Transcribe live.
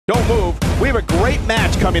great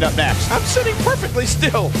match coming up next. I'm sitting perfectly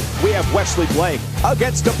still. We have Wesley Blake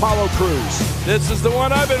against Apollo Crews. This is the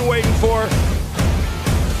one I've been waiting for.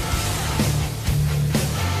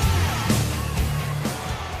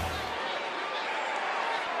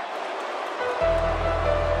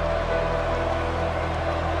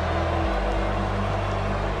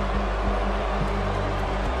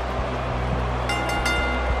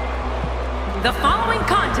 The following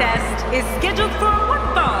contest is scheduled for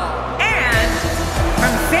one fall, and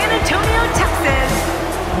from San Antonio, Texas,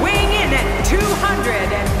 weighing in at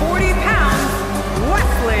 240 pounds,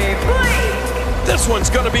 Wesley Blake. This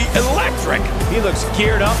one's gonna be electric. He looks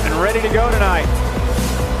geared up and ready to go tonight.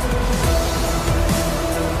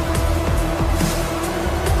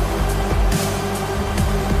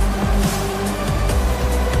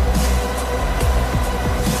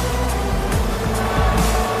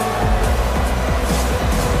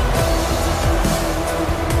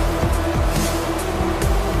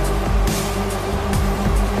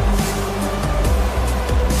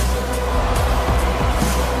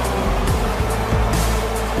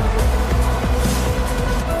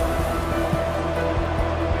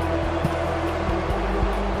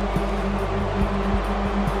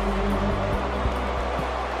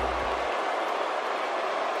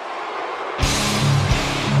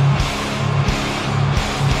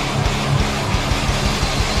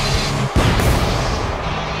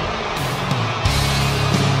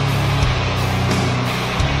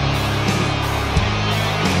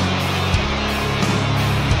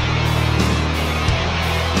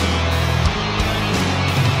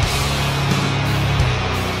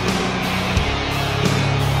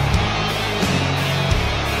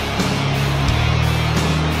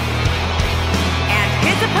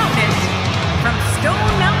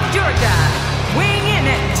 Weighing in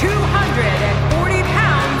at 240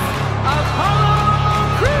 pounds, Apollo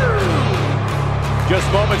Crews. Just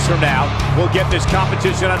moments from now, we'll get this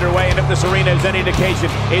competition underway, and if this arena is any indication,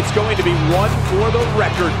 it's going to be one for the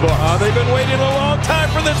record books. They've been waiting a long time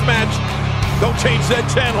for this match. Don't change that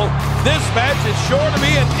channel. This match is sure to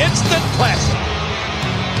be an instant classic.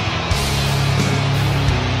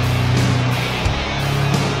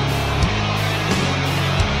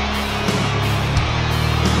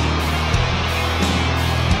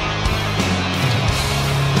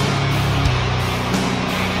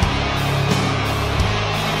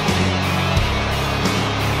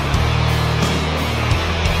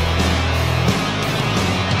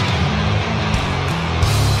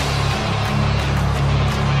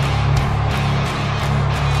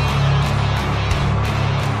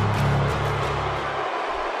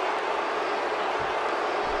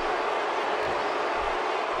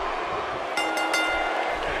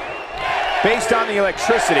 Based on the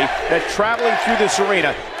electricity that's traveling through this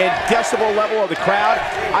arena and decibel level of the crowd,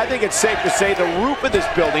 I think it's safe to say the roof of this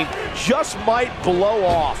building just might blow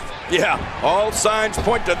off. Yeah, all signs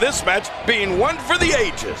point to this match being one for the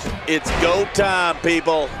ages. It's go time,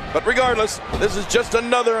 people. But regardless, this is just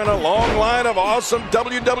another in a long line of awesome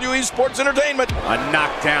WWE sports entertainment. A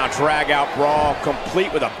knockdown, drag-out brawl,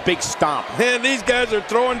 complete with a big stomp. And these guys are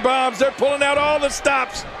throwing bombs. They're pulling out all the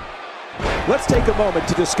stops. Let's take a moment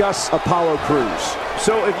to discuss Apollo Crews.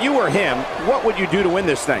 So if you were him, what would you do to win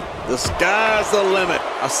this thing? The sky's the limit.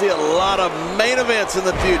 I see a lot of main events in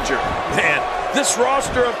the future. Man, this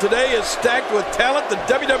roster of today is stacked with talent that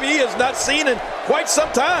WWE has not seen in quite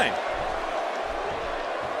some time.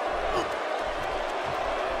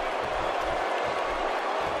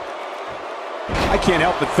 I can't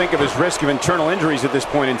help but think of his risk of internal injuries at this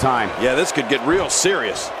point in time. Yeah, this could get real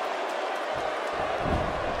serious.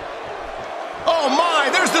 Oh my,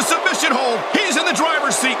 there's the submission hold. He's in the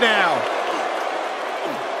driver's seat now.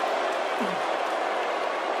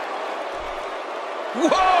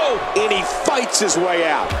 Whoa! And he fights his way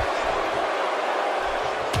out.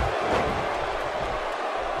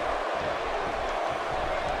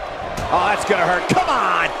 Oh, that's gonna hurt. Come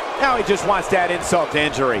on! Now he just wants that insult to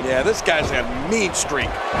injury. Yeah, this guy's a mean streak.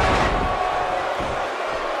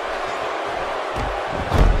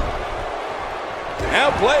 Now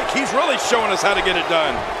Blake, he's really showing us how to get it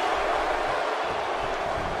done.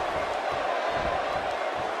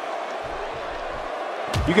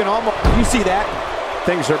 You see that?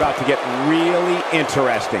 Things are about to get really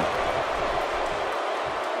interesting.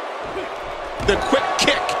 The quick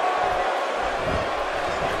kick.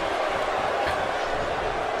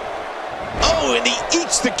 Oh, and he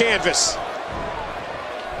eats the canvas.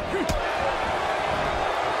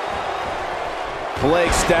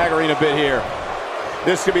 Blake staggering a bit here.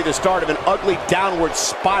 This could be the start of an ugly downward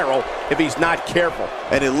spiral if he's not careful.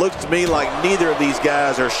 And it looks to me like neither of these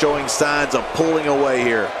guys are showing signs of pulling away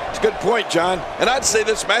here. It's a good point, John. And I'd say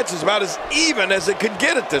this match is about as even as it could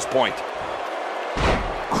get at this point.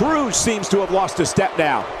 Cruz seems to have lost a step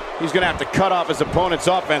now. He's going to have to cut off his opponent's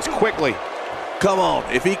offense quickly. Come on,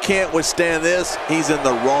 if he can't withstand this, he's in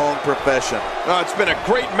the wrong profession. Oh, it's been a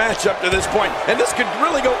great match up to this point, and this could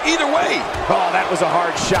really go either way. Oh, that was a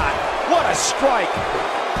hard shot. What a strike.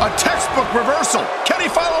 A textbook reversal. Can he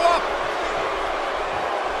follow up?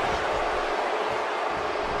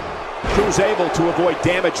 Cruz able to avoid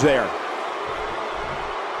damage there.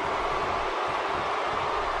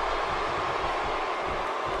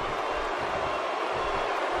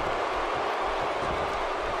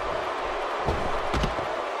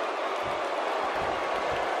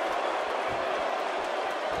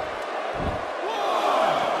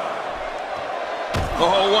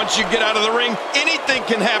 Oh, once you get out of the ring, anything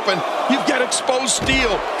can happen. You've got exposed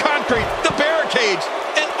steel, concrete, the barricades,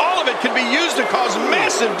 and all of it can be used to cause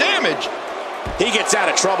massive damage. He gets out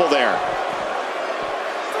of trouble there.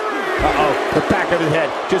 Uh-oh, the back of his head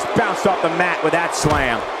just bounced off the mat with that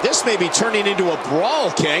slam. This may be turning into a brawl,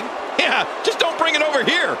 King. Yeah, just don't bring it over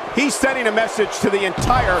here. He's sending a message to the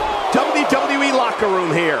entire WWE locker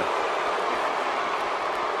room here.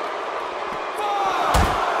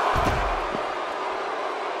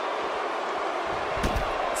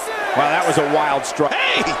 Wow, that was a wild strike.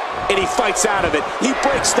 Hey! And he fights out of it. He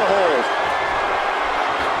breaks the hold.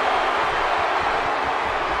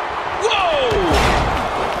 Whoa!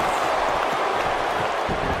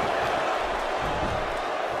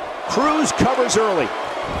 Cruz covers early.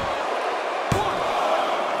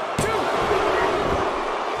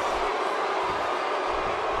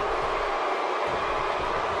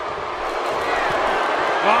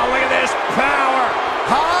 Oh, look at this power.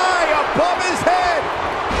 High above his head.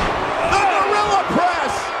 The gorilla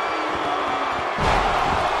press.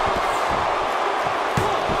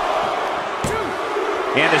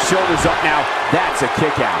 And the shoulders up now. That's a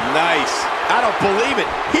kick out. Nice. I don't believe it.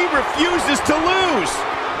 He refuses to lose.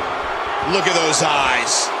 Look at those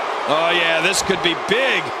eyes. Oh, yeah, this could be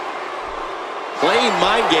big. Playing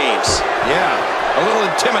mind games. Yeah, a little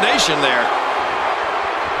intimidation there.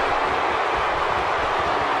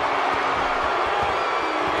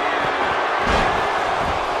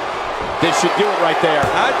 This should do it right there.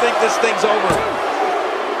 I think this thing's over.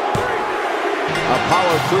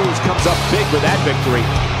 Apollo Crews comes up big with that victory.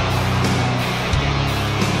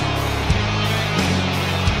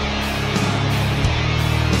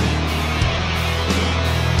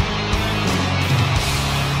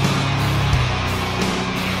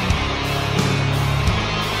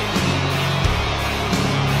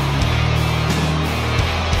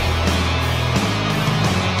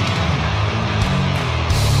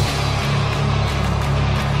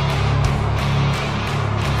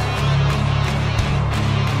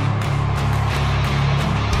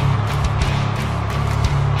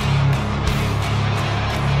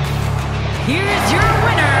 Here is your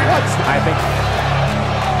winner. I think.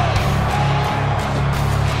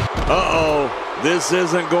 Uh-oh, this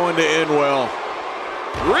isn't going to end well.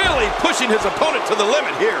 Really pushing his opponent to the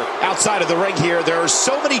limit here. Outside of the ring here, there are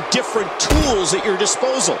so many different tools at your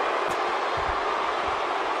disposal.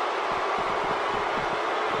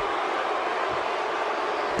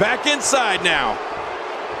 Back inside now.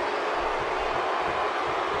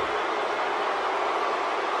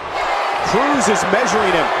 Cruz is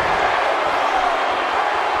measuring him.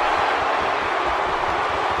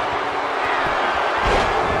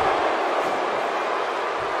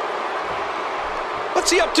 What's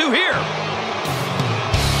he up to here?